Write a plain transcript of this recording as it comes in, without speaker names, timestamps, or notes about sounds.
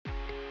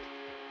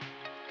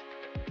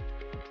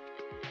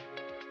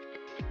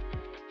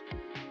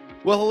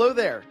Well, hello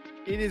there.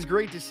 It is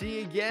great to see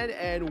you again,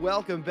 and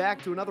welcome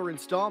back to another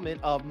installment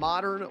of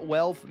Modern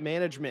Wealth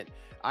Management.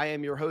 I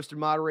am your host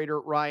and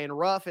moderator, Ryan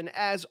Ruff, and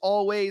as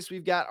always,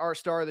 we've got our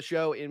star of the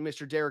show in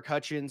Mr. Derek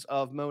Hutchins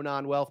of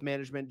Monon Wealth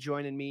Management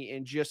joining me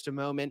in just a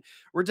moment.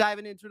 We're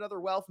diving into another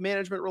wealth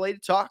management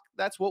related talk.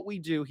 That's what we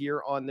do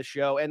here on the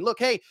show. And look,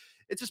 hey,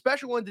 it's a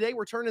special one today.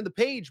 We're turning the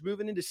page,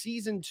 moving into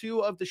season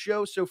 2 of the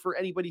show. So, for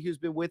anybody who's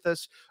been with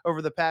us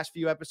over the past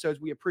few episodes,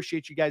 we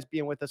appreciate you guys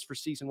being with us for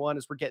season 1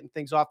 as we're getting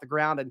things off the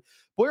ground. And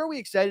boy, are we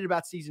excited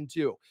about season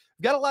 2.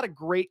 We've got a lot of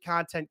great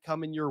content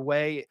coming your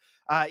way,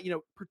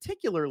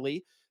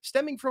 particularly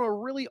stemming from a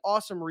really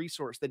awesome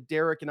resource that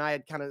Derek and I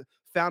had kind of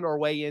found our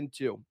way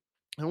into.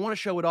 I want to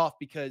show it off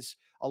because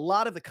a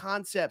lot of the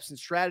concepts and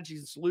strategies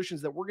and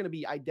solutions that we're going to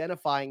be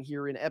identifying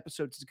here in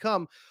episodes to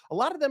come, a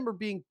lot of them are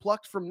being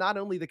plucked from not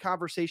only the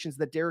conversations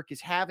that Derek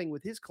is having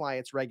with his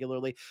clients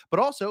regularly,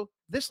 but also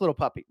this little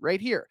puppy right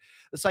here,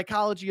 The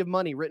Psychology of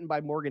Money, written by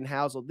Morgan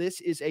Housel.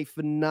 This is a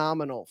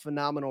phenomenal,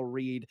 phenomenal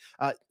read.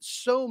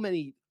 So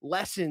many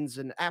lessons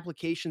and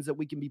applications that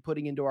we can be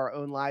putting into our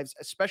own lives,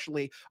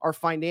 especially our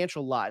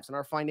financial lives and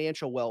our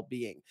financial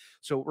well-being.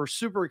 So we're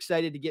super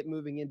excited to get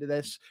moving into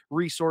this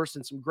resource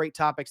and some great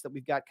topics that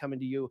we've got coming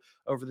to you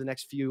over the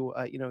next few,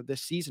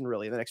 this season,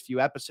 really, the next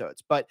few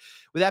episodes. But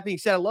with that being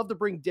said, I'd love to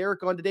bring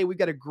Derek on today. We've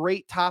got a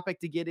great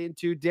topic to get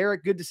into.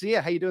 Derek, good to see you.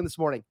 How you doing this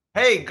morning?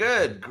 Hey,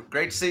 good.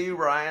 Great to see you,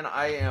 Ryan.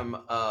 I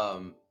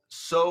am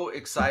so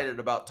excited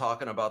about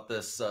talking about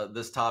this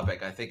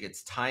topic. I think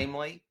it's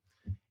timely,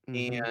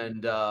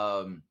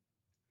 Mm-hmm.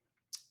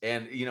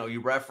 and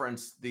you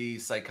referenced The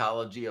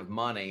Psychology of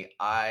Money.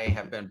 I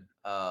have been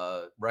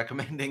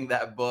recommending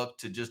that book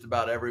to just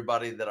about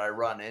everybody that I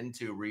run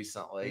into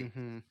recently,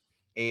 Mm-hmm.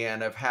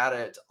 and I've had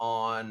it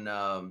on.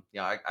 I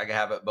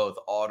have it both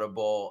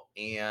Audible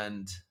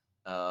and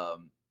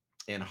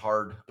in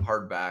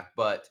hardback,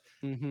 but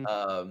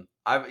Mm-hmm.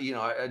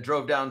 I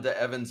drove down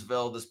to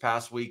Evansville this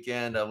past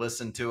weekend. I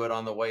listened to it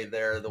on the way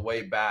there, the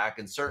way back,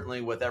 and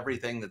certainly with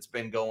everything that's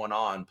been going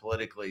on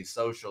politically,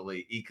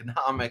 socially,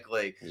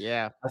 economically,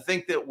 Yeah. I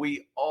think that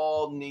we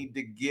all need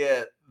to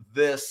get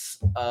this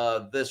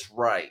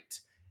right.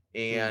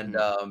 And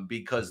Mm-hmm.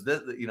 because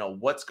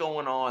what's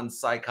going on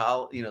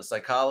psychology,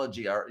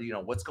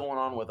 what's going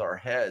on with our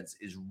heads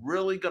is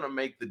really going to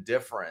make the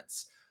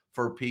difference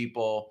for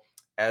people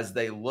as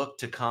they look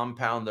to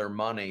compound their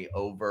money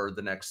over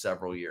the next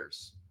several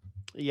years.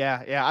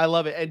 Yeah, I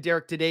love it. And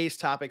Derek, today's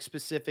topic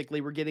specifically,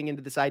 we're getting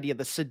into this idea of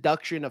the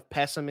seduction of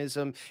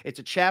pessimism. It's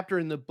a chapter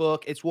in the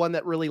book. It's one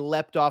that really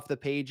leapt off the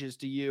pages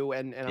to you,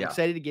 and I'm Yeah.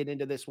 excited to get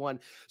into this one.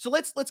 So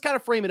let's kind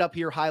of frame it up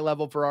here high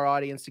level for our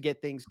audience to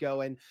get things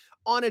going.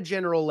 On a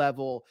general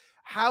level,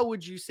 how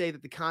would you say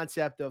that the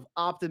concept of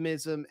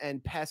optimism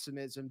and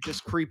pessimism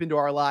just creep into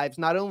our lives,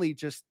 not only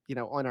just,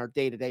 on our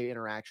day-to-day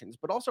interactions,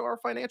 but also our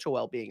financial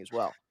well-being as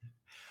well?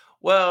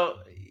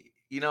 Well,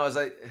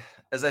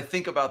 as I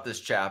think about this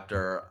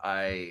chapter,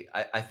 I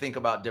think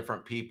about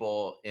different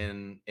people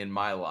in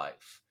my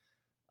life,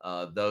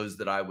 those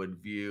that I would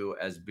view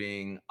as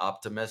being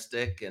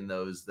optimistic and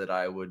those that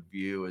I would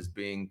view as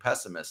being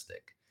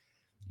pessimistic.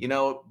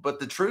 But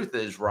the truth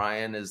is,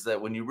 Ryan, is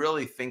that when you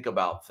really think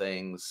about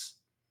things,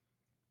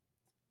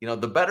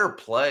 the better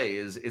play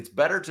is it's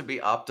better to be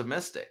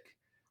optimistic.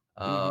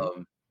 Mm-hmm.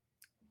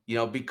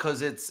 Um,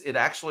 because it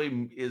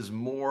actually is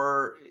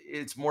more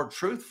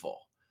truthful.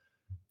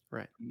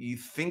 Right. You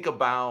think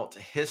about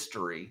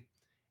history,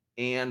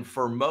 and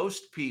for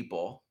most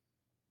people,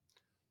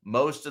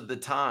 most of the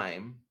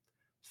time,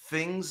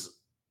 things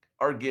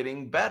are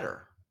getting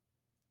better.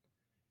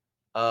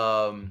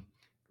 Um,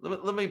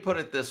 let me put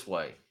it this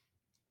way: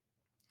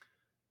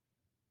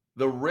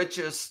 the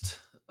richest,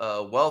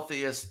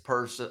 wealthiest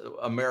person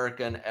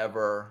American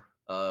ever,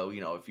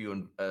 if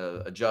you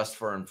adjust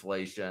for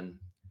inflation,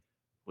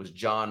 was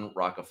John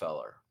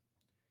Rockefeller.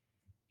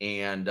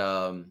 And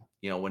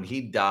when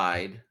he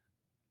died,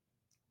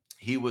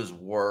 he was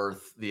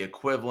worth the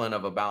equivalent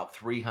of about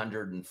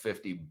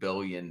 $350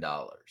 billion.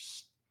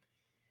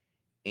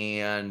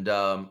 And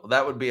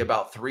that would be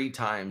about 3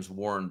 times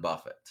Warren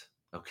Buffett.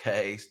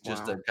 Okay.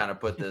 Just to Wow. kind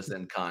of put this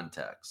in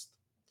context.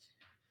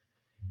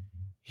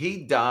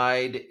 He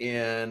died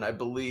in, I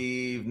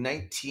believe,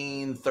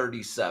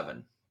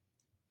 1937.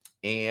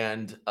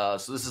 And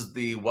so this is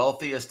the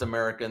wealthiest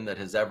American that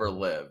has ever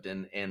lived.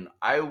 And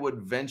I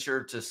would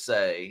venture to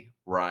say,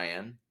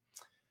 Ryan,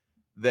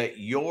 that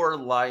your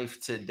life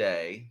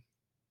today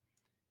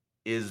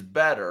is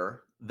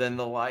better than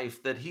the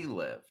life that he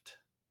lived.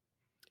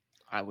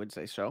 I would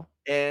say so.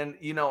 And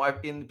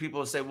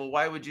people say, well,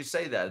 why would you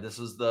say that? This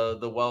is the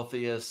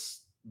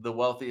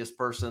wealthiest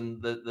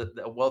person,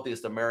 the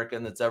wealthiest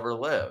American that's ever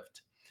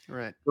lived.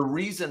 Right. The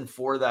reason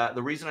for that,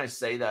 the reason I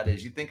say that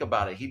is, you think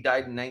about it. He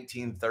died in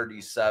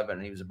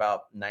 1937. He was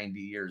about 90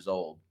 years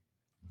old.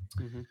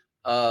 Mhm.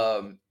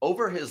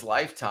 Over his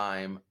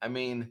lifetime, I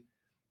mean,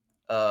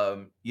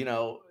 the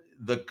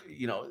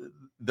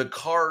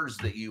cars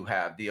that you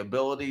have, the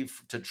ability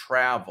to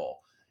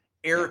travel,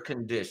 air Yeah.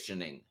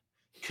 conditioning,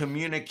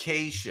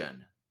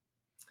 communication.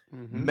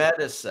 Mm-hmm.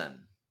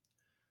 medicine,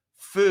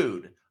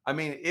 food. I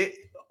mean, it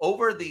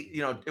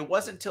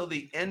wasn't till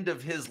the end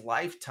of his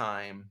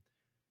lifetime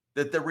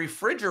that the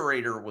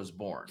refrigerator was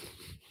born.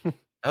 What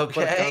a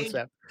Okay?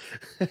 concept.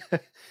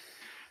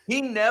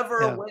 He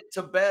never Yeah. went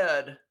to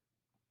bed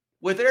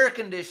with air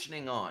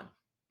conditioning on.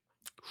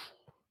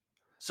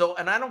 So,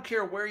 and I don't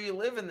care where you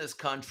live in this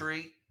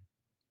country,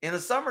 in the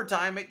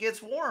summertime, it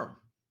gets warm.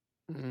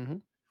 Mm-hmm.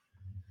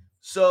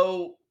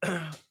 So,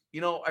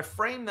 I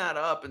frame that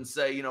up and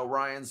say,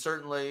 Ryan,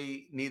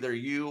 certainly neither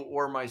you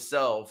or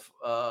myself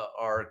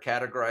are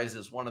categorized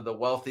as one of the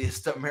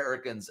wealthiest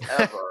Americans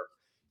ever.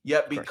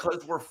 Yet, Of course.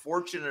 because we're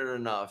fortunate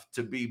enough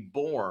to be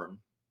born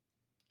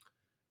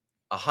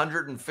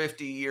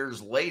 150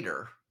 years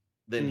later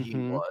than he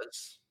Mm-hmm.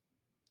 was,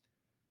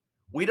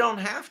 we don't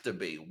have to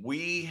be.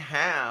 We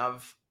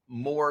have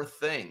more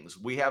things.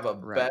 We have a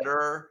Right.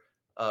 better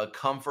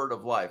comfort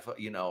of life. Our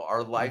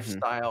Mm-hmm.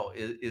 lifestyle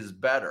is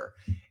better.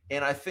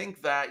 And I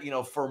think that,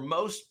 for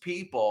most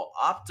people,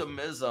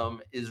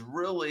 optimism is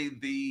really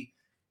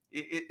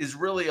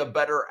a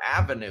better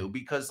avenue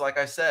because, like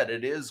I said,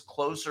 it is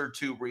closer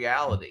to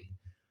reality.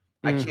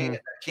 I can't Mm-hmm.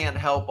 I can't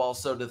help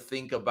also to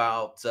think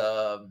about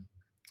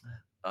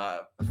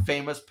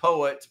famous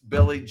poet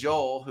Billy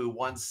Joel, who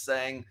once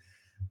sang,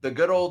 "The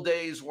good old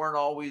days weren't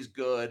always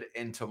good,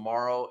 and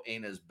tomorrow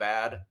ain't as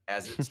bad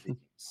as it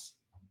seems."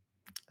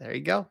 There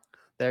you go.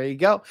 There you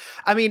go.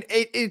 I mean,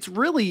 it's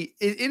really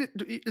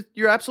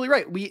you're absolutely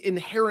right. We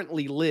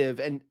inherently live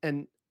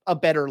and a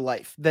better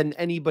life than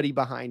anybody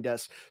behind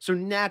us. So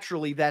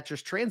naturally that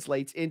just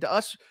translates into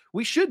us.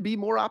 We should be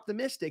more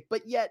optimistic,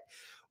 but yet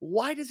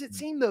why does it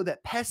seem though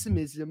that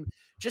pessimism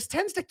just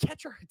tends to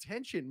catch our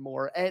attention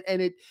more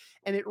and it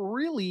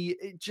really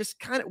it just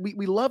kind of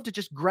we love to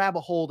just grab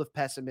a hold of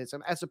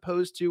pessimism as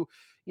opposed to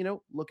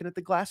looking at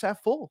the glass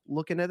half full,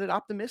 looking at it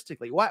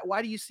optimistically.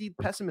 Why do you see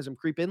pessimism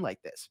creep in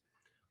like this?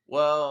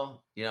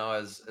 Well,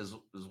 as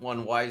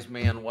one wise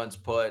man once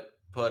put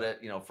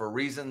it, for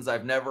reasons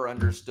I've never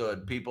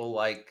understood, people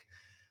like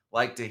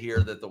to hear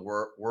that the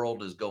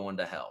world is going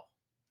to hell.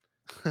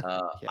 Yeah.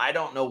 I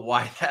don't know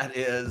why that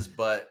is,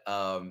 but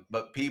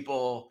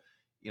people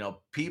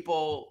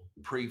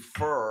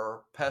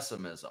prefer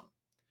pessimism.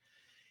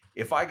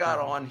 If I got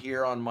Mhm. on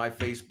here on my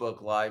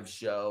Facebook live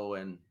show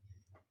and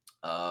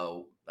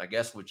I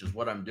guess, which is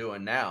what I'm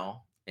doing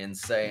now, and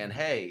saying, Mhm.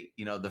 hey,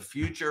 the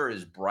future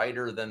is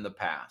brighter than the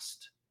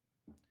past.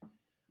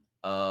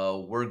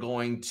 We're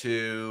going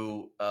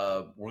to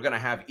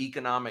have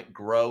economic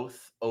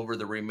growth over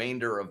the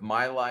remainder of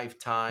my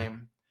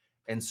lifetime,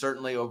 and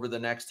certainly over the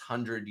next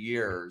 100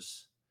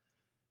 years,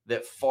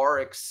 that far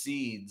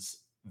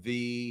exceeds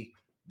the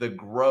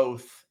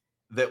growth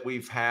that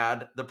we've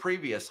had the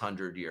previous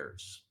 100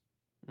 years.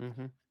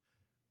 Mhm.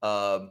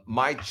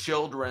 My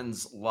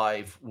children's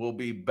life will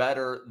be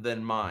better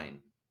than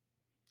mine.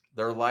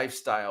 Their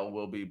lifestyle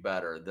will be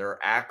better. Their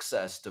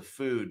access to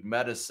food,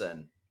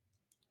 medicine,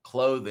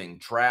 clothing,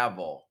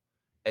 travel,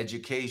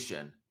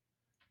 education,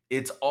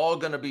 it's all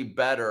going to be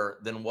better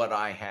than what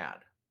I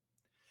had.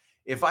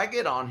 If I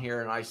get on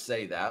here and I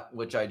say that,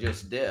 which I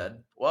just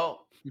did,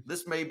 well,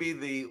 this may be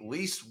the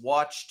least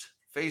watched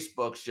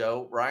Facebook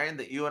show, Ryan,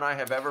 that you and I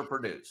have ever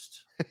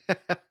produced.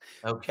 Fair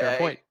Okay.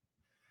 point.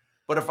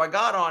 But if I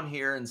got on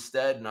here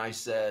instead and I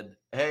said,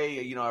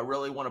 hey, I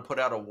really want to put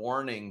out a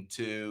warning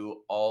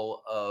to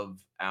all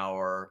of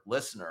our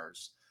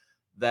listeners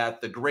that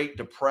the Great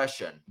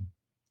Depression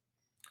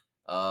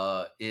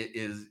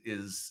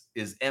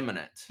is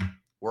imminent.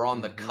 We're on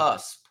the Mhm.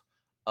 cusp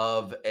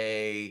of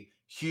a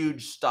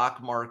huge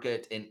stock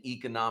market and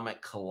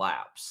economic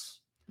collapse.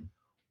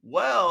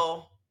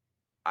 Well,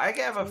 I have It's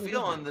a a little different.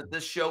 feeling that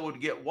this show would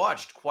get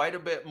watched quite a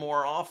bit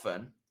more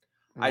often.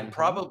 I'd Mhm.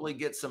 probably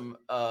get some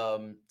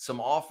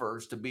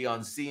offers to be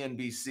on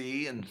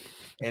CNBC and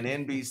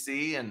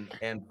NBC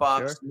and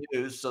Fox Sure.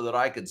 News so that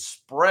I could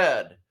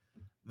spread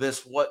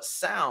this what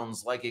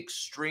sounds like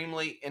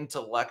extremely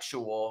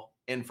intellectual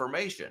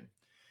information.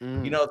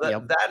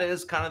 Yep. That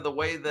is kind of the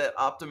way that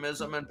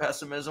optimism and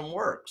pessimism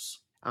works.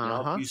 If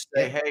Uh-huh. you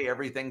say, Yep. hey,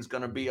 everything's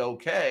going to be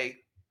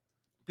okay,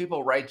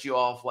 people write you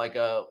off like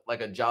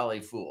a jolly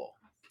fool.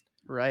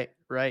 Right.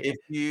 Right. If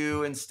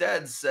you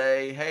instead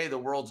say, hey, the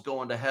world's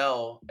going to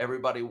hell,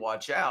 everybody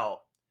watch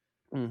out,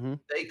 Mhm.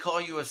 they call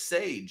you a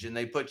sage and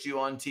they put you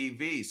on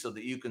TV so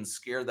that you can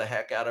scare the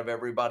heck out of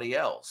everybody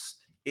else.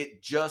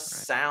 It just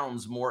Right.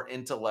 sounds more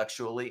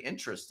intellectually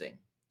interesting.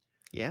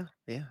 Yeah.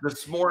 Yeah.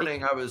 This It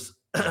morning, I was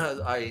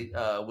I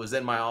was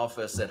in my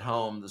office at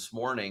home this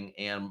morning,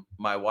 and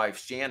my wife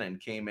Shannon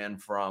came in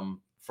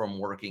from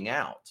working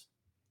out,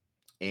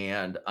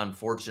 and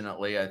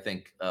unfortunately, I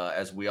think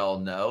as we all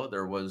know,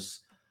 there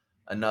was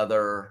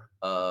another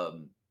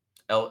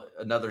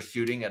another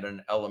shooting at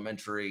an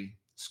elementary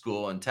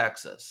school in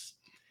Texas,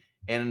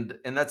 and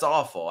that's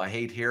awful. I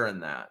hate hearing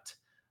that.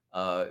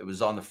 It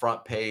was on the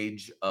front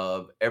page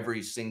of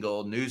every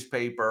single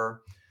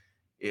newspaper.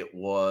 It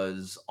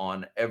was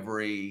on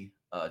every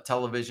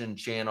television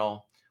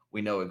channel.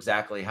 We know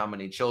exactly how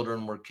many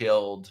children were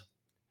killed,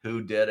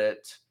 who did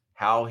it,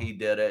 how he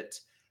did it.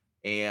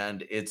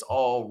 and it's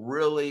all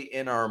really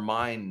in our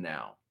mind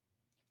now.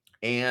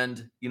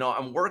 And I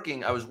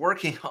was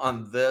working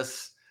on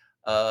this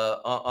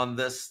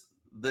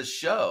this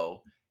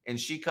show, and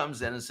she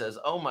comes in and says,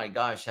 "Oh my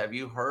gosh, have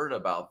you heard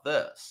about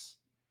this?"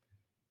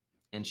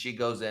 And she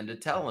goes into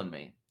telling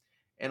me.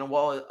 And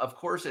while of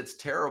course it's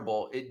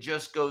terrible, it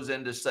just goes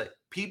into say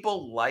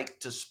people like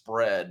to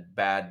spread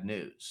bad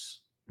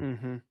news.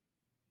 Mhm.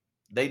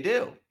 They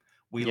do.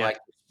 We Yeah. like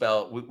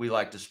to we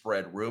like to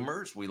spread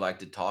rumors. We like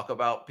to talk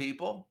about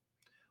people.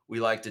 We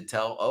like to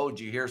tell, "Oh, did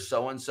you hear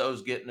so and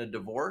so's getting a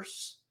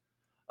divorce?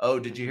 Oh,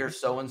 did you hear Mhm.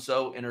 so and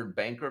so entered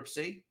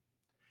bankruptcy?"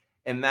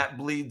 And that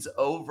bleeds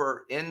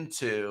over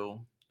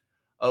into,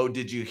 "Oh,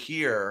 did you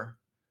hear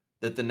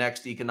that the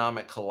next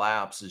economic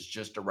collapse is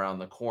just around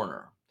the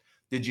corner?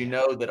 Did you Yeah.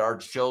 know that our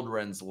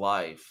children's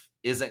life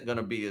isn't going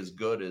to be as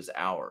good as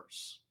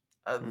ours?"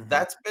 Mhm.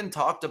 That's been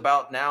talked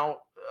about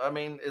now. I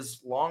mean,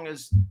 as long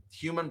as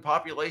human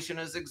population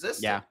has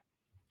existed. Yeah.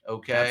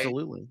 Okay.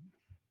 Absolutely.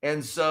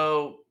 And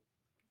so,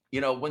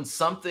 when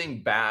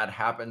something bad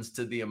happens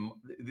to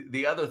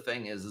the other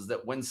thing is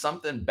that when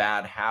something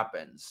bad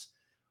happens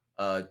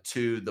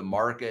to the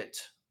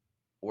market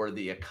or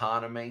the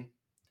economy,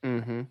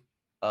 Mhm.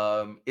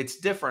 it's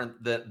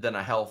different than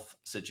a health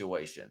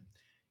situation.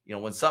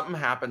 When something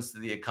happens to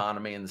the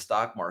economy and the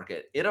stock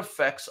market, it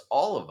affects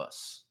all of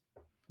us.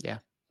 Yeah.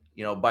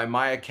 By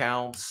my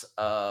accounts,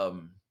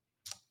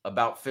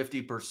 about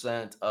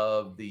 50%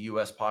 of the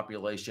US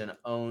population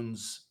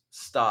owns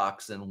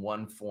stocks in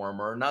one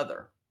form or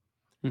another.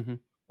 Mhm.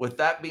 With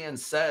that being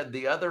said,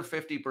 the other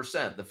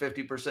 50%, the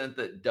 50%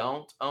 that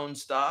don't own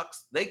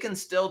stocks, they can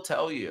still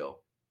tell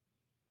you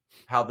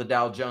how the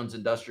Dow Jones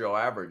Industrial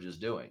Average is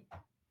doing.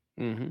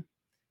 Mhm.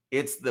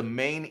 It's the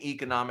main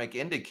economic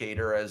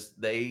indicator as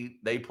they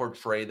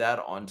portray that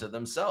onto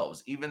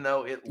themselves, even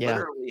though it Yeah.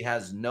 literally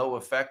has no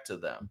effect to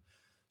them.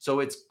 So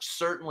it's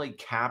certainly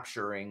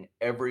capturing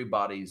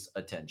everybody's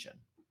attention.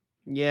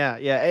 Yeah,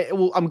 yeah.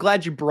 Well, I'm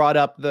glad you brought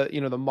up the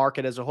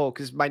market as a whole,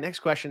 because my next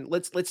question,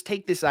 let's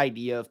take this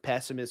idea of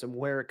pessimism,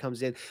 where it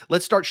comes in.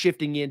 Let's start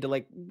shifting into,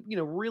 like,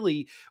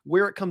 really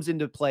where it comes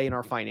into play in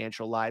our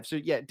financial lives. So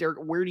yeah, Derek,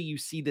 where do you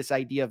see this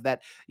idea of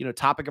that,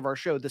 topic of our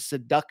show, the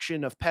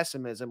seduction of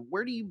pessimism?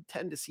 Where do you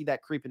tend to see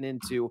that creeping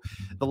into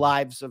the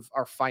lives of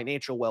our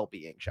financial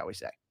well-being, shall we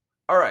say?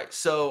 All right,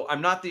 so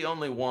I'm not the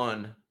only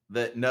one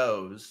that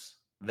knows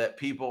that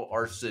people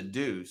are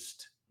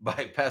seduced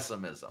by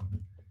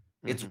pessimism.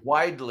 It's Hmm.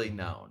 widely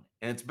known,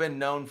 and it's been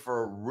known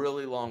for a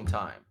really long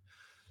time.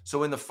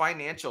 So in the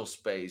financial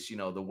space,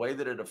 the way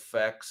that it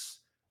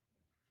affects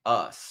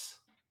us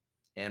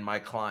and my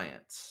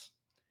clients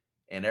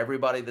and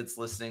everybody that's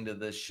listening to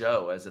this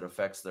show as it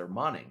affects their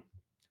money,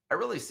 I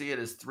really see it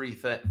as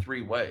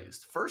three ways.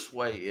 The first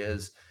way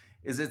is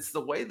it's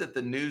the way that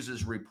the news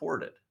is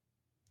reported.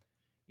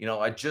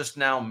 I just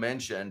now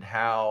mentioned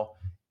how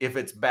if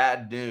it's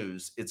bad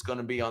news, it's going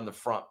to be on the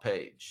front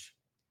page.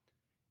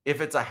 If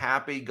it's a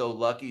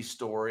happy-go-lucky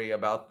story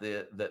about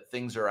that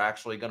things are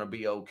actually going to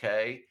be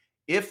okay,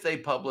 if they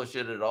publish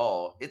it at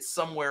all, it's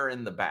somewhere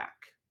in the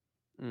back.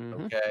 Hmm.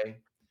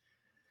 Okay.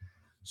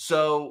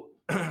 So,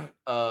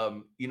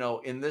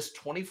 in this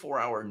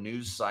 24-hour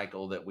news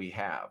cycle that we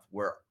have,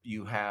 where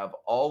you have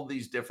all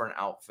these different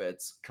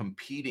outfits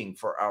competing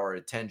for our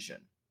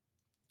attention,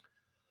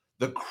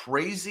 the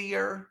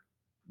crazier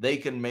they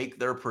can make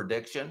their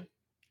prediction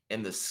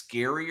and the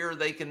scarier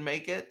they can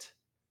make it,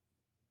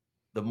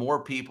 the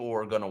more people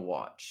are going to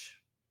watch.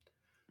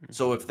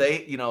 So Hmm. if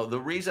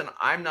the reason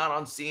I'm not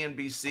on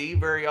CNBC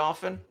very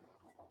often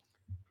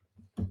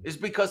is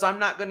because I'm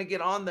not going to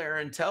get on there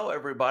and tell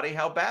everybody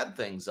how bad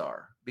things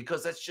are,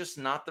 because that's just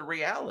not the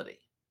reality.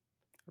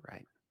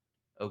 Right.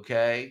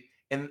 Okay.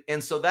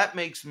 And so that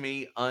makes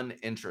me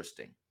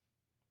uninteresting.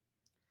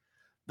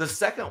 The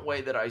second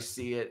way that I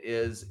see it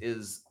is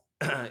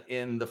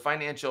in the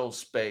financial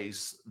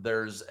space,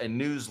 there's a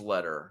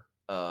newsletter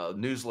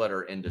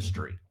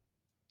industry.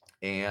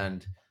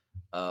 And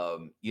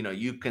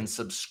you can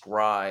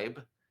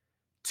subscribe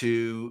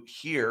to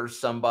hear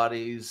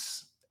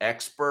somebody's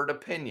expert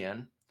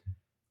opinion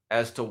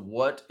as to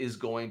what is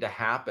going to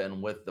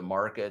happen with the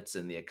markets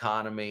and the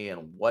economy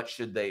and what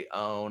should they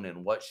own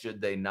and what should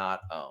they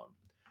not own.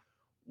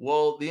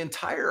 Well, the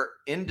entire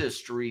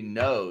industry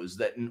knows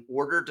that in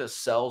order to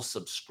sell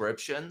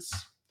subscriptions,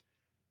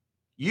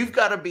 you've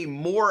got to be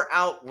more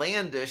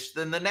outlandish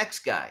than the next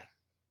guy.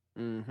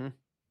 Hmm.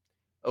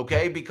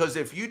 Okay? Because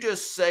if you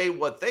just say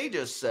what they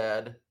just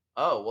said,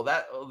 oh,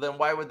 then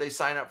why would they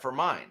sign up for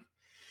mine?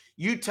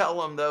 You tell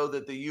them though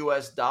that the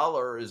US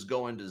dollar is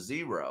going to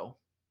zero,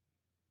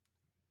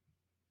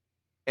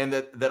 and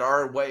that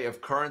our way of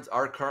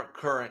our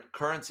current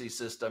currency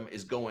system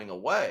is going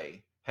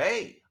away.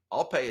 Hey,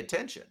 I'll pay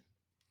attention.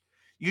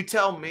 You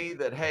tell me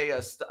that, hey,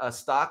 a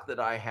stock that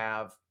I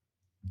have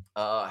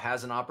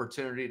has an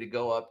opportunity to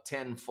go up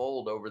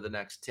tenfold over the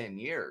next 10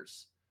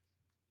 years.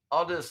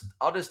 I'll just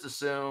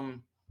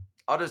assume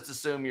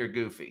you're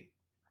goofy.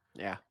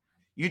 Yeah.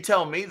 You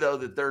tell me though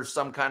that there's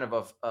some kind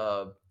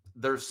of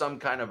there's some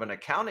kind of an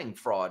accounting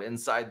fraud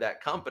inside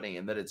that company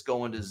and that it's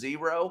going to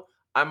zero,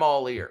 I'm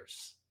all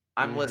ears.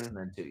 I'm Mhm.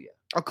 listening to you.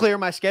 I'll clear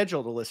my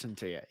schedule to listen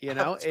to you, you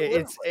know?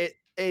 Absolutely.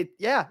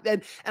 Yeah,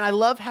 and I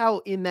love how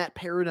in that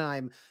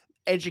paradigm,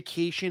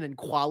 education and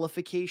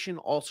qualification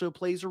also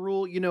plays a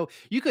role. You know,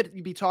 you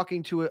could be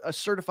talking to a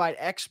certified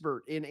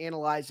expert in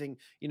analyzing,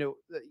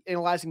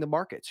 analyzing the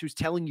markets, who's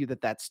telling you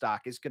that that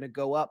stock is gonna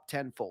go up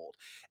tenfold.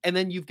 And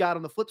then you've got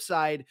on the flip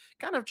side,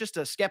 kind of just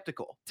a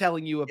skeptical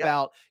telling you Yeah.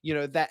 about,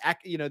 that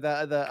ac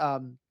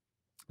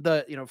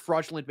the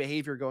fraudulent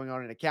behavior going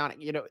on in accounting.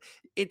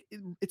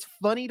 It's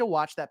funny to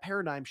watch that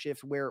paradigm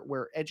shift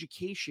where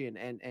education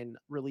and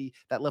really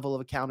that level of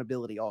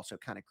accountability also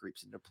kind of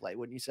creeps into play,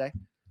 wouldn't you say?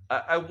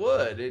 I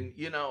would,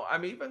 and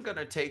I'm even going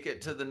to take it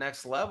to the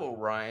next level,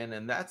 Ryan,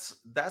 and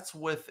that's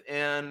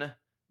within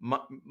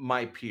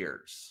my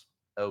peers.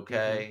 Hmm.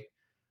 Okay,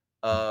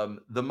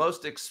 the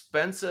most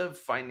expensive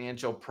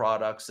financial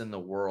products in the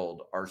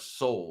world are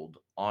sold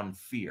on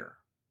fear.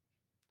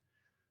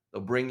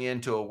 They'll bring you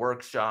into a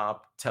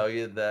workshop, tell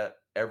you that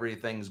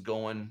everything's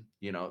going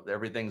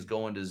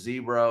to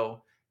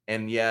zero,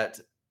 and yet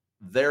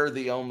they're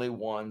the only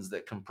ones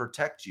that can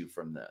protect you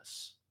from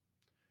this.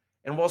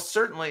 And while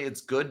certainly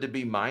it's good to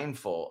be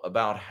mindful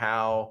about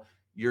how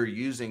you're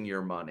using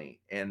your money,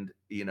 and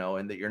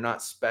that you're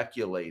not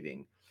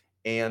speculating,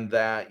 and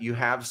that you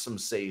have some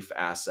safe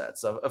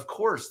assets. Of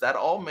course, that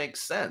all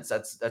makes sense.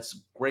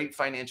 That's great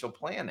financial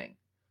planning.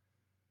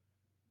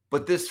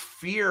 But this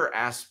fear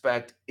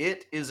aspect,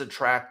 it is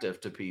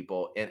attractive to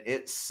people and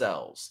it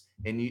sells.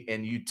 And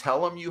you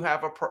tell them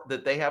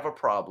that they have a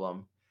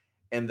problem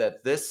and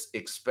that this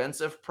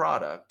expensive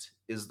product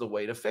is the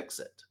way to fix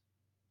it.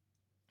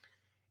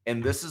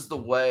 And this is the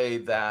way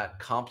that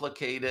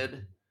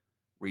complicated,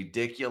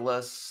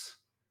 ridiculous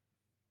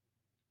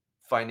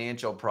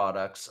financial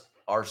products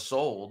are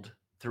sold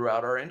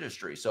throughout our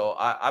industry. So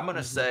I'm going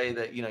to Hmm. say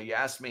that, you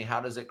asked me, how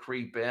does it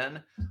creep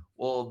in?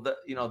 Well,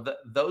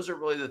 those are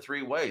really the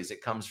three ways.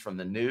 It comes from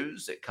the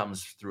news, it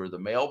comes through the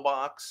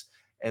mailbox,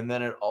 and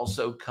then it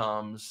also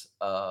comes,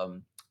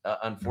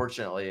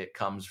 unfortunately, it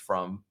comes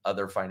from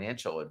other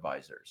financial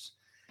advisors.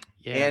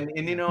 Yeah,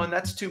 And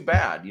that's too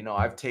bad.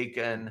 I've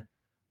taken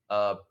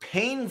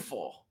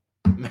painful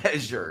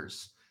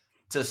measures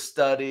to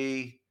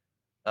study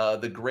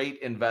the great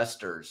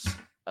investors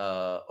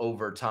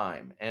over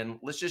time. And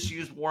let's just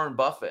use Warren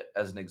Buffett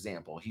as an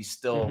example. He's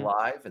still hmm,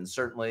 alive, and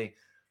certainly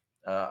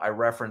I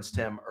referenced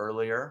him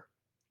earlier.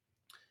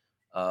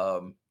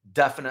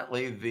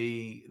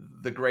 Definitely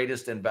the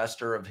greatest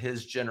investor of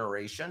his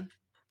generation.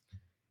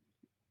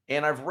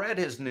 And I've read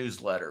his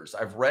newsletters,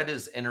 I've read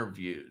his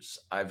interviews,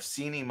 I've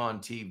seen him on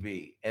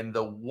TV. And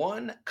the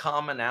one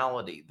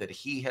commonality that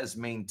he has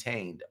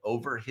maintained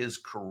over his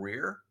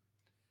career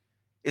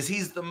is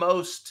he's the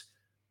most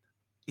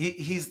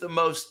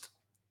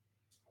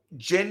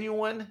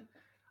genuine,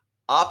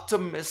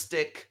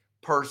 optimistic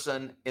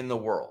person in the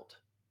world.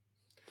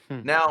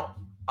 hmm, Now,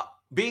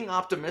 being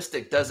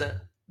optimistic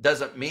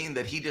doesn't mean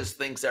that he just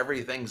thinks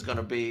everything's going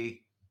to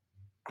be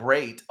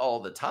great all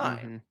the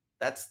time. hmm.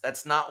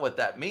 That's not what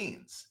that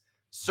means.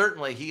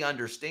 Certainly, he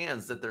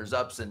understands that there's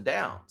ups and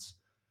downs.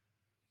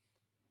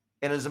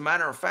 And as a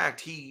matter of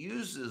fact, he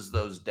uses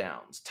those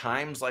downs,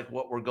 times like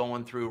what we're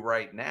going through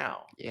right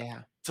now,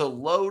 Yeah. to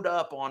load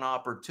up on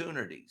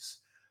opportunities,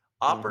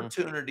 Hmm.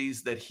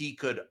 opportunities that he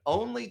could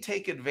only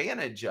take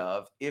advantage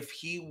of if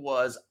he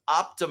was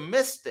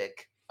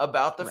optimistic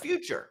about the Right.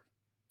 future.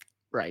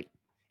 Right.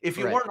 If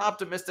you Right. weren't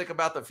optimistic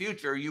about the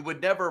future, you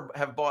would never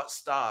have bought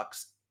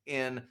stocks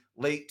in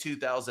late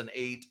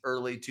 2008,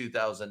 early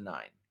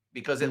 2009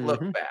 because it Hmm.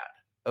 looked bad.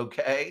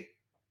 Okay.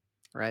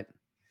 Right.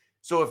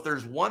 So if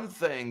there's one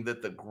thing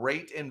that the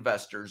great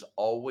investors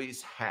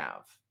always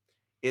have,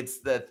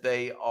 it's that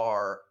they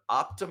are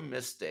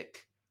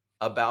optimistic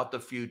about the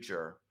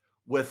future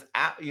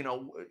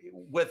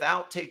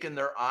without taking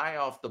their eye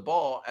off the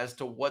ball as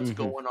to what's Hmm.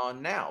 going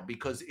on now,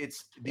 because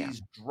it's Yeah.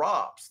 these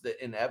drops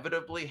that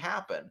inevitably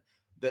happen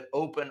that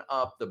open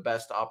up the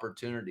best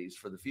opportunities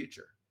for the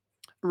future.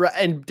 Right,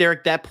 and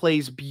Derek, that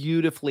plays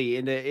beautifully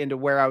into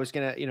where I was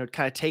gonna,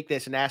 kind of take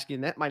this and ask you.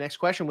 That my next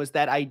question was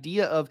that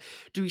idea of,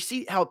 do we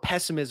see how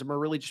pessimism, or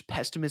really just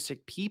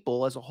pessimistic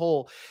people as a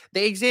whole,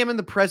 they examine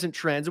the present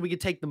trends, and we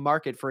could take the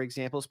market for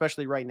example,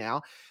 especially right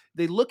now.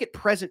 They look at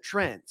present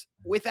trends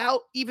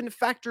without even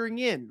factoring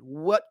in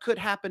what could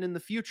happen in the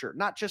future,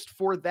 not just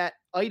for that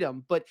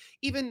item, but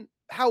even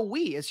how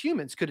we as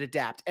humans could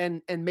adapt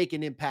and make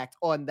an impact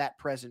on that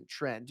present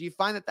trend. Do you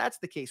find that that's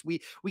the case?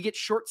 We get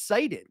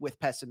short-sighted with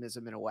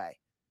pessimism in a way.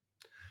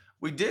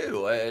 We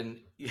do.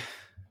 And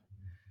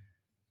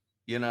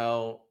you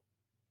know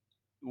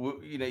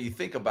you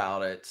think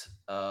about it.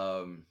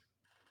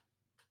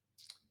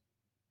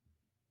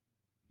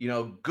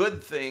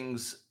 Good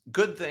things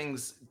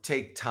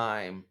take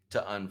time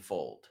to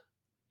unfold.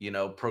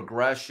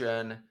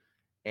 Progression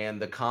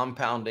and the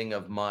compounding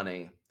of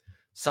money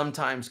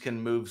sometimes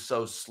can move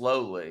so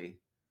slowly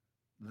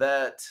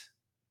that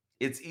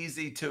it's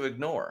easy to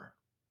ignore.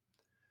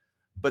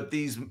 But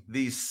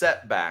these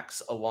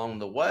setbacks along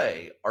the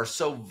way are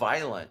so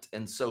violent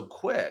and so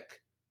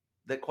quick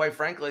that quite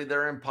frankly,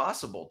 they're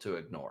impossible to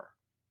ignore.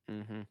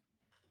 Mhm.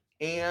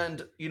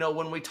 And,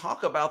 when we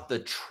talk about the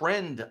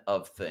trend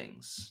of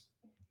things,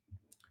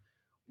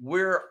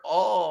 we're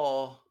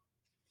all,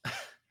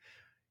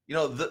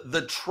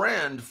 the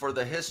trend for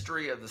the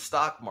history of the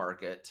stock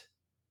market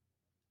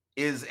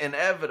is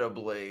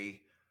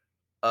inevitably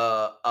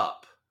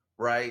up,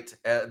 right?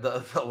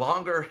 The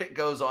longer it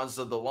goes on,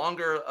 so the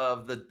longer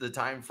of the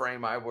time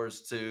frame I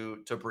was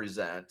to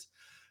present,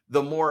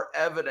 the more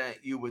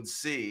evident you would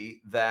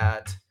see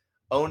that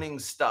owning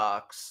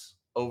stocks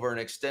over an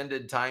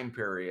extended time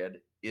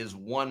period is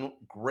one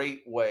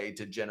great way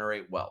to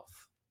generate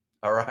wealth.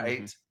 All Mhm.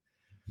 right.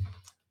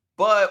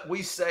 But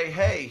we say,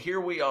 hey,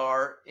 here we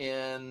are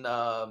in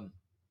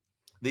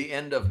the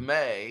end of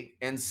May.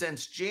 And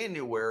since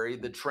January,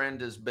 the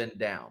trend has been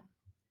down.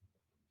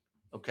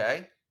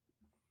 Okay.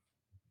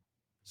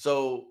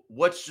 So,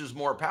 which is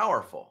more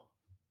powerful?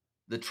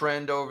 The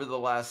trend over the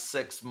last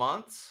 6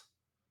 months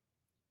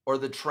or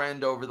the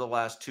trend over the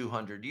last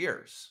 200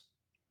 years?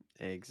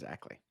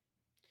 Exactly.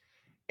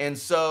 And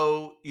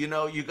so,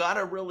 you got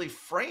to really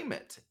frame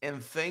it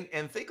and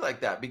think like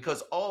that,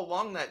 because all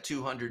along that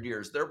 200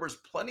 years, there was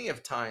plenty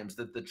of times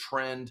that the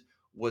trend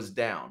was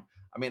down.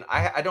 I mean,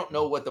 I don't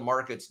know what the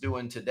market's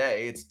doing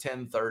today. It's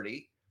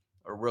 10:30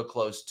 or real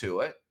close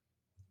to it.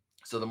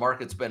 So the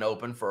market's been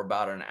open for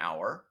about an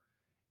hour.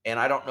 And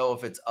I don't know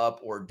if it's up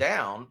or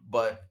down,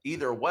 but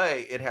either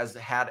way, it has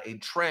had a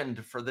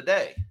trend for the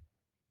day.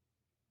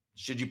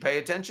 Should you pay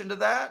attention to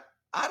that?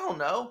 I don't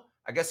know.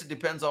 I guess it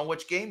depends on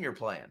which game you're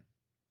playing.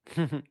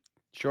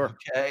 Sure.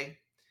 Okay.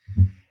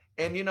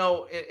 And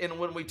and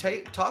when we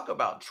talk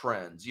about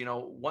trends,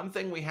 one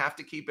thing we have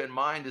to keep in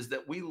mind is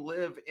that we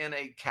live in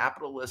a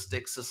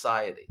capitalistic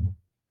society.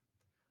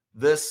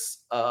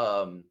 This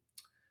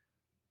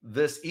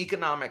this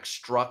economic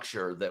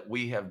structure that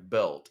we have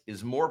built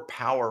is more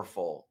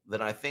powerful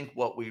than I think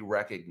what we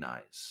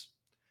recognize.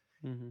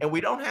 Mhm. And we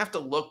don't have to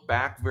look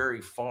back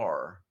very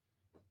far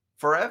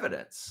for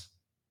evidence.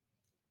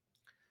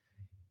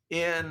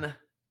 In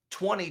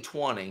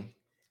 2020,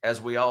 as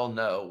we all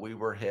know, we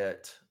were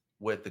hit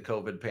with the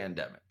COVID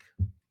pandemic.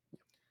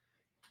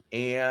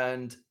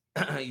 And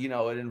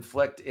it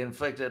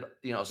inflicted,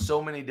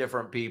 so many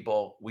different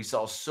people. We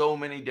saw so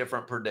many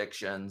different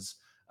predictions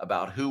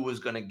about who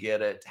was going to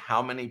get it,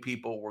 how many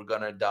people were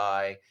going to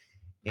die,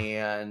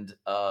 and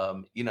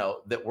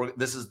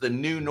this is the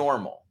new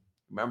normal.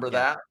 Remember Yeah.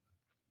 that?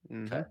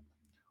 Okay. Mhm.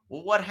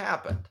 Well, what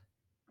happened?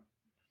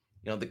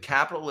 The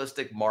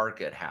capitalistic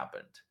market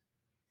happened.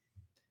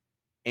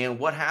 And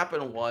what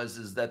happened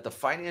is that the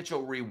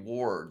financial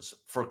rewards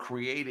for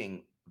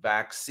creating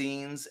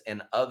vaccines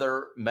and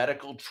other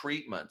medical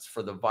treatments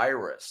for the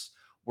virus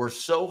were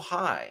so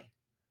high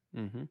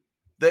Mhm.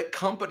 that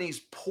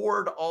companies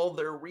poured all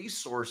their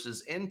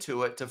resources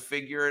into it to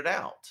figure it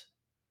out.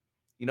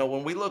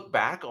 When we look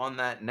back on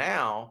that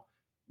now,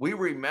 we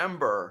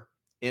remember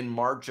in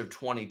March of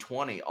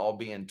 2020 all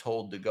being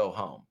told to go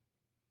home.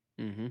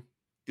 Mhm.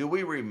 Do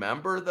we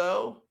remember,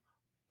 though,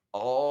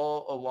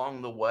 all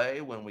along the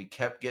way when we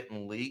kept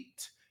getting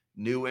leaked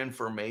new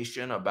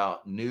information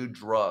about new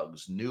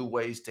drugs, new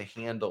ways to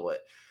handle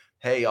it?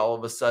 Hey, all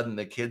of a sudden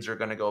the kids are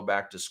going to go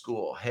back to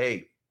school.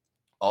 Hey,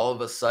 all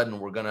of a sudden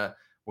we're going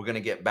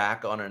to get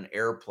back on an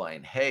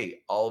airplane.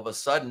 Hey, all of a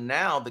sudden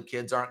now the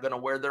kids aren't going to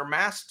wear their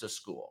masks to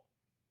school.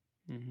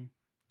 Mhm.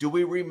 Do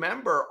we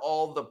remember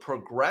all the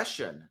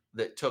progression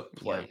that took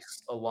Yeah.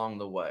 place along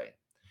the way?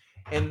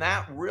 And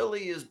that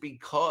really is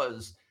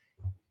because,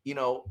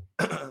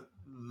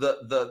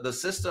 the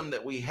system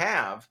that we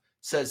have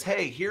says,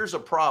 hey, here's a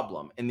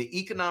problem, and the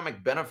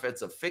economic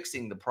benefits of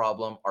fixing the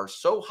problem are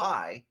so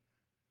high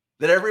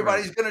that Right.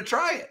 everybody's going to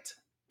try it.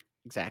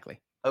 Exactly.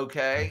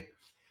 Okay.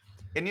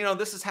 And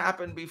this has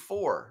happened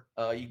before.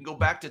 You can go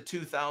back to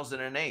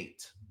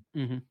 2008,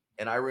 Mhm.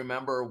 and I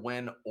remember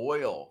when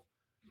oil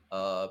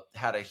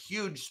had a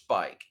huge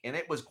spike, and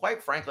it was,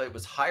 quite frankly, it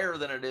was higher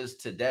than it is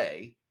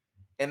today,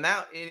 and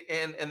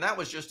that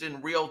was just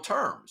in real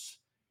terms.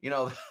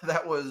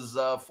 That was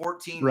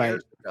 14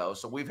 years Right. ago.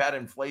 So we've had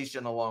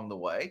inflation along the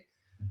way.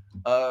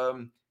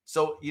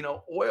 So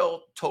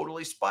oil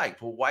totally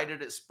spiked. Well, why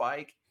did it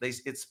spike?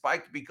 It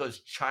spiked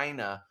because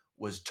China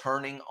was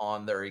turning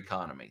on their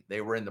economy.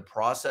 They were in the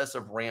process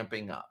of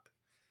ramping up,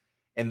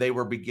 and they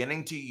were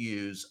beginning to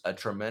use a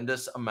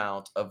tremendous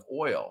amount of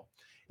oil.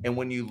 And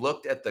when you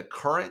looked at the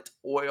current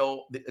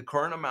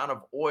amount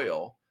of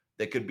oil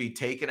that could be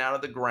taken out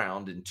of the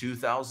ground in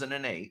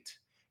 2008,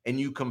 and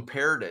you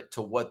compared it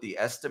to what the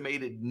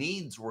estimated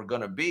needs were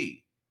going to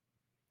be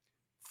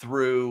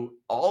through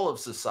all of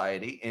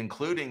society,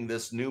 including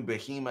this new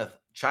behemoth,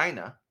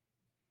 China,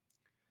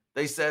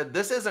 they said,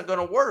 this isn't going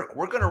to work.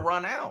 We're going to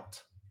run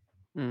out.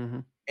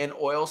 Mhm. And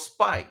oil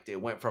spiked.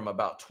 It went from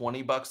about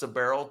 20 bucks a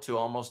barrel to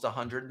almost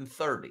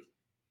 130.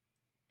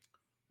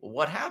 Well,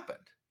 what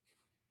happened?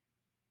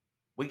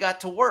 We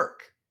got to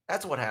work.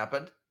 That's what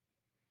happened.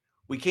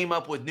 We came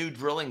up with new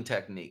drilling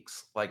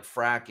techniques like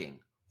fracking,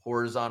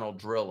 horizontal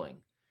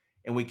drilling.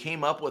 And we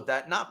came up with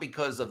that not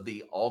because of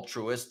the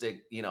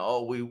altruistic,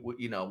 oh, we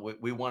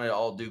want to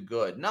all do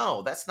good.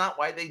 No, that's not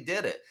why they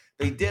did it.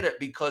 They did it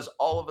because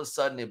all of a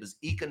sudden it was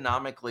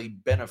economically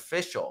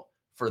beneficial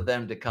for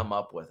them to come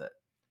up with it.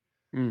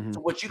 Hmm. So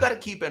what you got to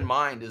keep in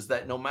mind is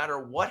that no matter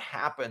what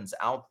happens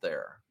out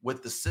there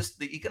with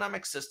the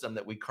economic system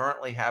that we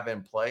currently have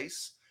in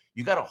place,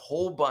 you got a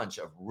whole bunch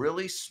of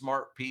really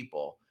smart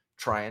people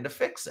trying to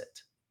fix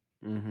it.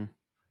 Hmm.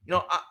 You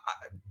know,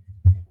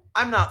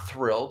 I'm not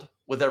thrilled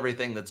with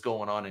everything that's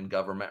going on in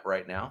government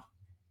right now.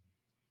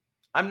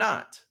 I'm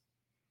not.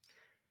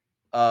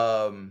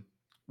 Um,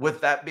 with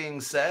that being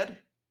said,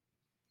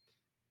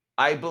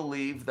 I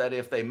believe that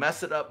if they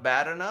mess it up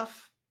bad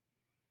enough,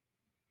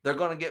 they're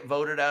going to get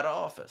voted out of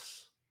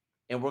office.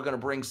 And we're going to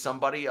bring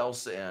somebody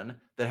else in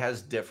that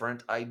has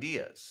different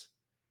ideas.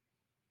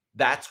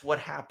 That's what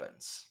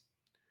happens.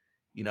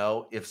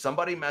 If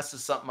somebody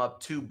messes something up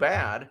too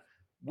bad,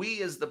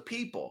 we as the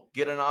people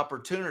get an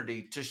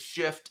opportunity to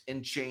shift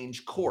and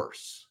change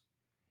course.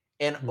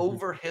 And Hmm.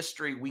 over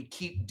history, we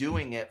keep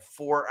doing it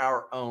for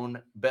our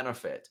own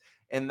benefit.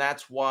 And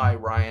that's why,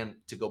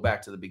 Ryan, to go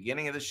back to the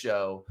beginning of the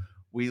show,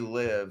 we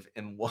live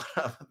in one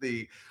of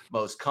the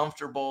most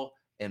comfortable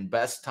and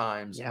best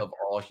times Yeah. of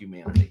all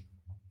humanity.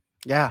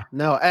 Yeah,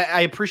 no,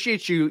 I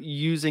appreciate you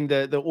using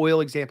the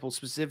oil example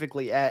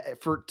specifically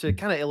for to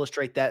kind of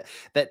illustrate that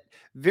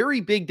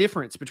very big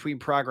difference between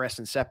progress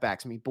and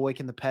setbacks. I mean, boy,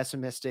 can the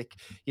pessimistic,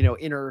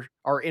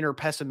 our inner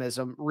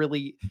pessimism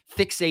really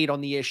fixate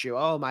on the issue.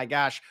 Oh my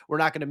gosh, we're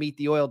not going to meet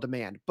the oil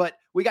demand, but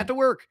we got to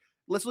work.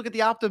 Let's look at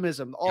the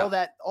optimism,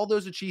 Yeah. all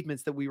those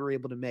achievements that we were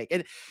able to make.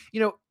 And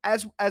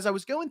as I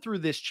was going through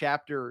this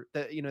chapter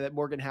that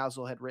Morgan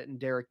Housel had written,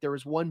 Derek, there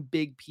was one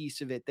big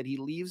piece of it that he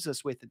leaves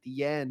us with at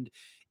the end,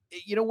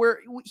 where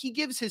he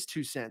gives his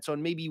 2 cents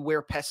on maybe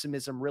where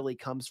pessimism really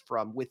comes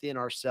from within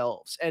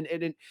ourselves. And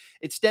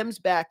it stems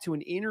back to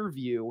an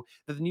interview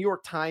that the New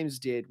York Times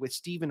did with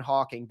Stephen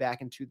Hawking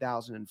back in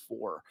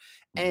 2004.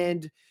 Mhm.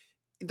 And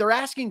they're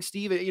asking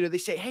Stephen, they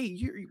say, "Hey,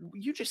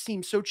 you just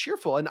seem so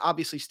cheerful." And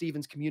obviously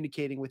Stephen's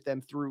communicating with them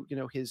through,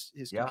 his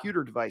Yeah.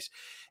 computer device.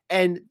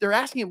 And they're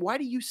asking him, "Why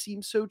do you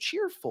seem so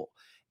cheerful?"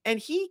 And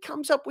he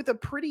comes up with a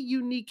pretty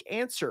unique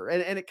answer.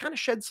 And it kind of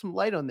sheds some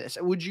light on this.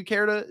 Would you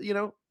care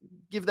to,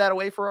 give that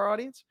away for our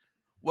audience?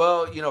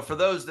 Well, for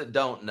those that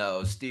don't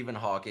know, Stephen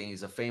Hawking,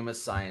 he's a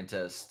famous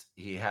scientist.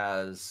 He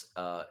has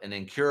an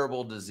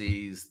incurable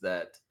disease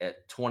that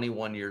at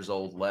 21 years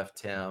old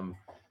left him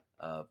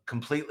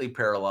completely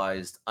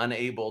paralyzed,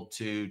 unable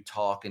to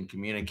talk and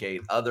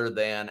communicate other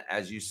than,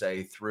 as you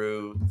say,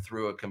 through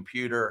a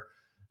computer.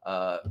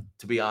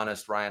 To be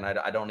honest, Ryan,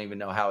 I don't even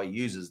know how he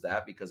uses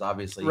that because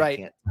obviously he Right.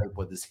 can't type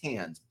with his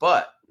hands.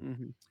 But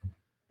Hmm.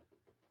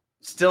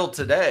 still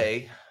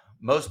today,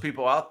 most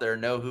people out there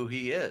know who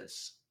he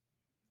is.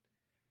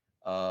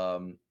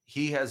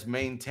 He has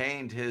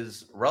maintained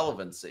his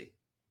relevancy.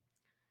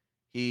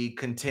 He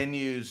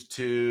continues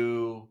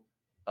to,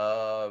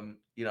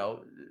 um, you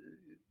know,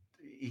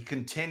 he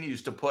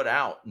continues to put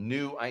out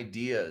new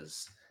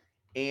ideas.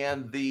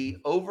 And the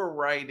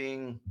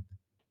overriding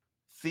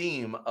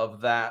theme of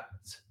that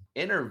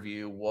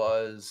interview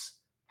was,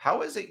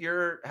 how is it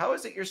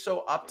you're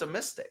so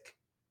optimistic?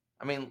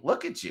 I mean,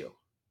 look at you.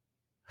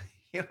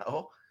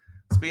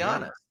 Let's be Yeah.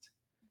 honest.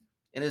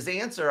 And his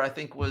answer, I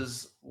think,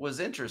 was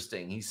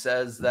interesting. He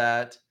says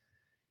that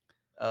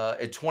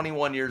at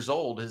 21 years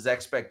old, his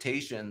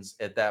expectations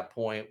at that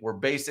point were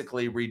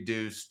basically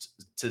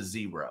reduced to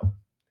zero.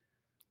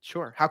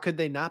 Sure. How could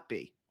they not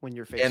be when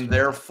you're faced And with that?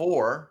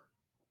 therefore,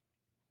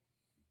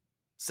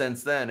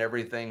 since then,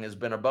 everything has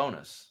been a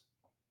bonus.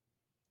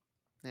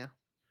 Yeah.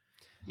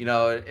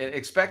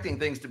 Expecting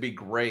things to be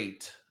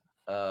great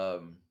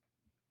um,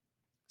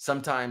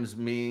 sometimes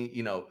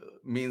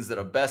means that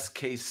a best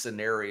case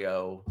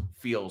scenario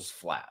feels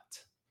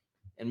flat.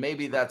 And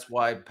maybe Right. that's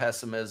why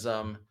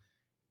pessimism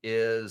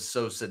is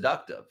so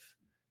seductive,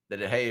 that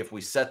hey, if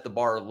we set the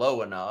bar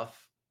low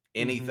enough,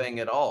 Hmm. anything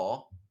at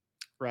all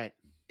Right.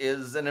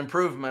 is an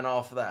improvement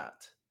off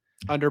that.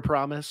 Under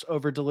promise,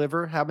 over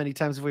deliver. How many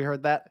times have we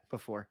heard that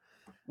before?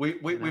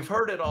 We've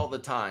heard it all the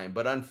time,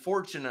 but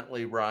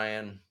unfortunately,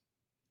 Ryan,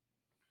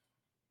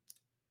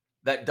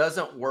 that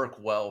doesn't work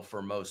well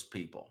for most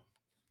people.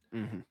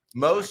 Hmm.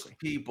 Most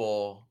Exactly.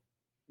 people,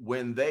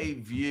 when they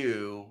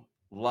view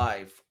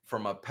life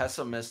from a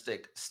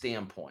pessimistic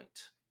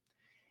standpoint,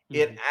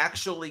 it Hmm.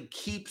 actually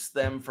keeps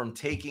them from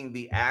taking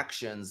the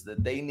actions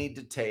that they need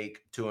to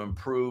take to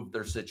improve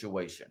their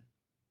situation.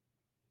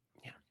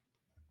 Yeah.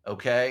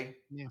 Okay.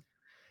 Yeah.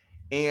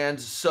 And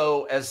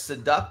so, as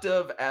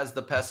seductive as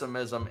the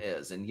pessimism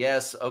is, and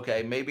yes,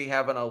 okay, maybe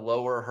having a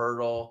lower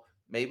hurdle,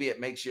 maybe it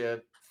makes you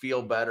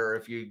feel better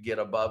if you get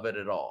above it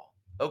at all.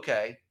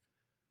 Okay.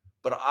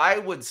 But I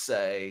would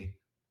say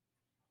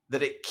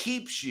that it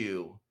keeps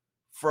you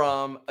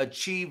from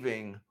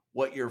achieving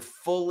what you're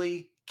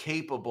fully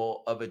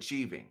capable of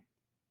achieving.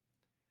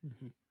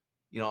 Hmm.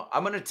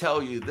 I'm going to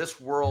tell you, this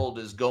world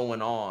is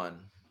going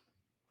on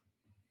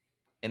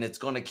and it's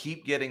going to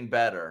keep getting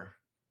better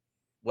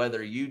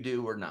whether you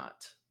do or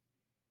not.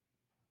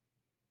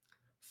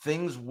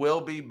 Things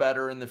will be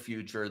better in the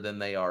future than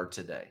they are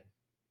today.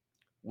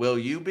 Will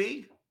you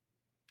be?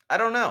 I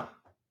don't know.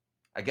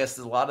 I guess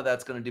a lot of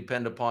that's going to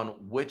depend upon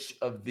which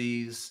of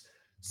these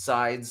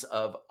sides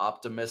of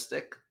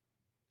optimistic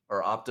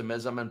or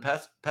optimism and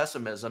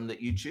pessimism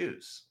that you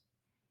choose.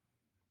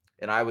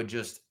 And I would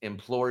just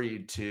implore you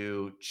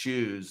to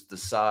choose the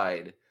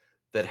side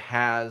that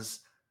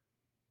has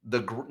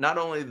not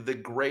only the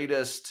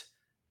greatest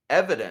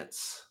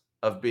evidence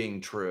of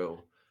being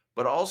true,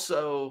 but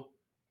also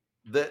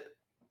that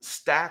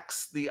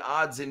stacks the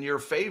odds in your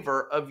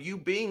favor of you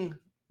being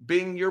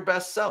your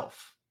best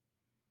self.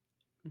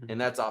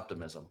 And that's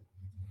optimism.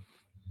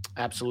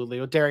 Absolutely.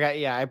 Well, Derek,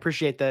 I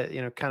appreciate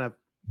the, kind of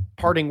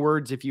parting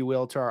words, if you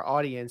will, to our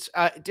audience.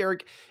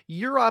 Derek,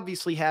 you're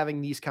obviously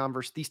having these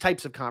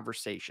types of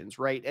conversations,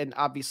 right? And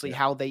obviously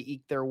how they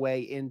eke their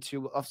way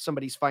into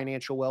somebody's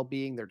financial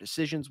well-being, their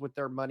decisions with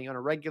their money on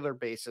a regular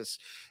basis.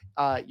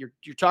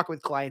 You're talking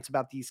with clients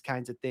about these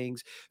kinds of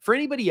things. For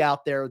anybody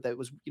out there that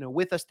was,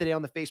 with us today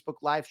on the Facebook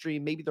live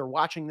stream, maybe they're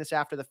watching this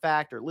after the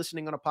fact or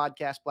listening on a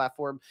podcast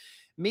platform.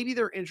 Maybe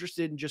they're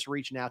interested in just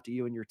reaching out to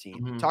you and your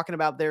team, talking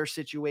about their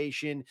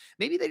situation.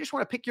 Maybe they just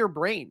want to pick your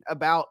brain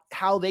about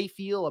how they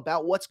feel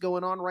about what's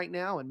going on right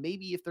now. And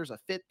maybe if there's a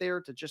fit there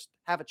to just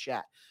have a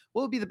chat.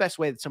 What would be the best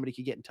way that somebody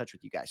could get in touch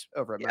with you guys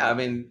over at I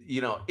mean,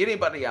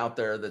 anybody out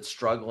there that's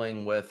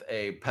struggling with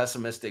a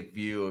pessimistic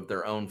view of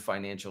their own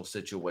financial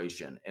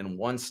situation and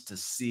wants to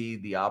see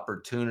the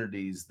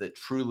opportunities that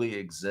truly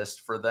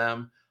exist for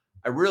them,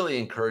 I really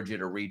encourage you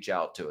to reach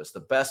out to us. The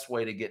best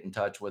way to get in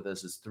touch with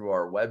us is through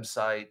our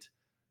website,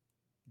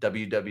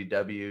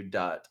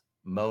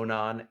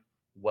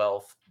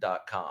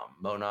 www.mononwealth.com.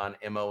 Monon,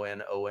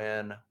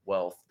 MONON,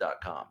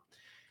 wealth.com.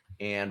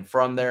 And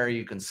from there,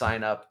 you can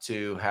sign up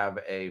to have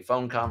a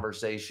phone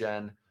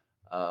conversation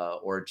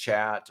or a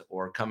chat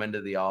or come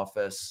into the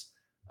office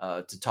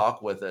to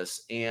talk with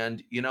us.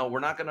 And, we're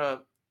not going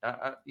to,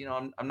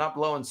 I'm not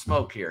blowing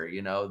smoke here.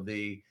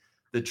 The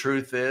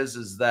truth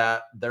is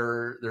that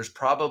there's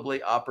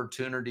probably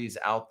opportunities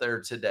out there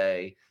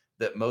today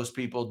that most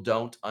people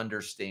don't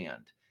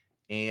understand.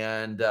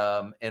 And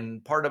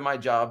part of my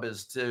job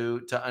is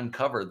to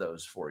uncover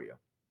those for you.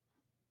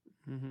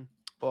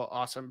 Well,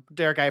 awesome,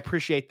 Derek. I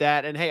appreciate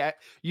that. And hey,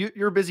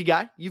 you're a busy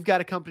guy. You've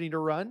got a company to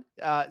run,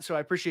 so I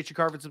appreciate you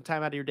carving some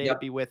time out of your day to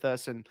be with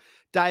us and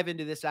dive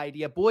into this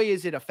idea. Boy,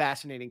 is it a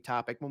fascinating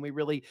topic when we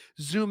really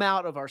zoom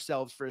out of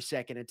ourselves for a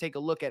second and take a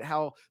look at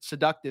how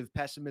seductive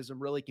pessimism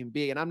really can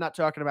be. And I'm not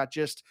talking about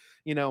just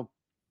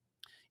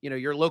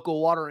your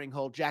local watering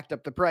hole jacked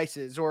up the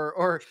prices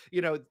or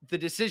the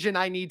decision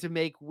I need to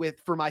make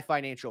for my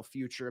financial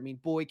future. I mean,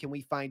 boy, can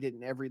we find it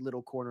in every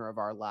little corner of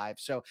our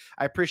lives. So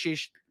I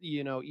appreciate,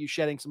 you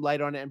shedding some light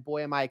on it. And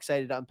boy, am I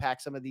excited to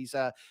unpack some of these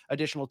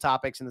additional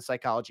topics in the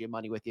psychology of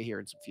money with you here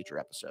in some future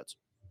episodes.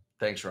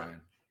 Thanks,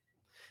 Ryan.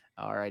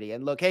 All righty.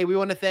 And look, hey, we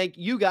want to thank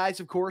you guys,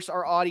 of course,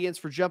 our audience,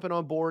 for jumping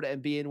on board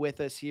and being with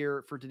us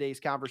here for today's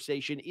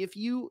conversation. If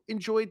you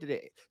enjoyed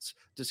today's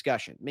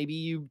discussion, maybe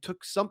you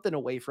took something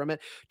away from it,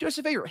 do us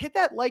a favor, hit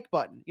that like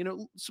button,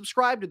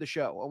 subscribe to the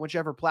show on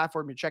whichever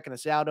platform you're checking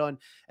us out on.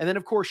 And then,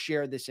 of course,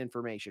 share this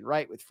information,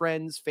 right, with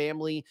friends,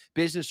 family,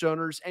 business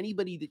owners,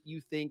 anybody that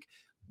you think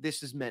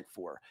this is meant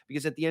for.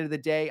 Because at the end of the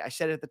day, I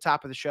said it at the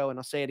top of the show and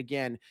I'll say it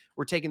again,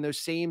 we're taking those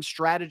same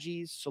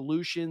strategies,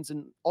 solutions,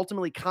 and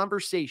ultimately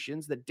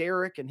conversations that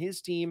Derek and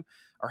his team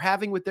are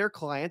having with their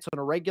clients on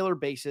a regular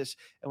basis,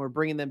 and we're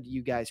bringing them to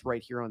you guys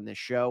right here on this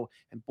show.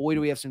 And boy,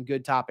 do we have some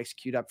good topics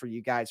queued up for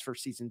you guys for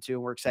season 2,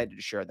 and we're excited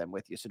to share them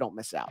with you, so don't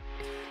miss out.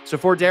 So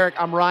for Derek,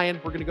 I'm Ryan.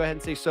 We're going to go ahead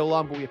and say so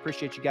long, but we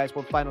appreciate you guys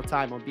one final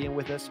time on being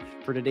with us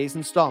for today's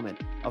installment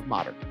of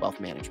Modern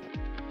Wealth Management.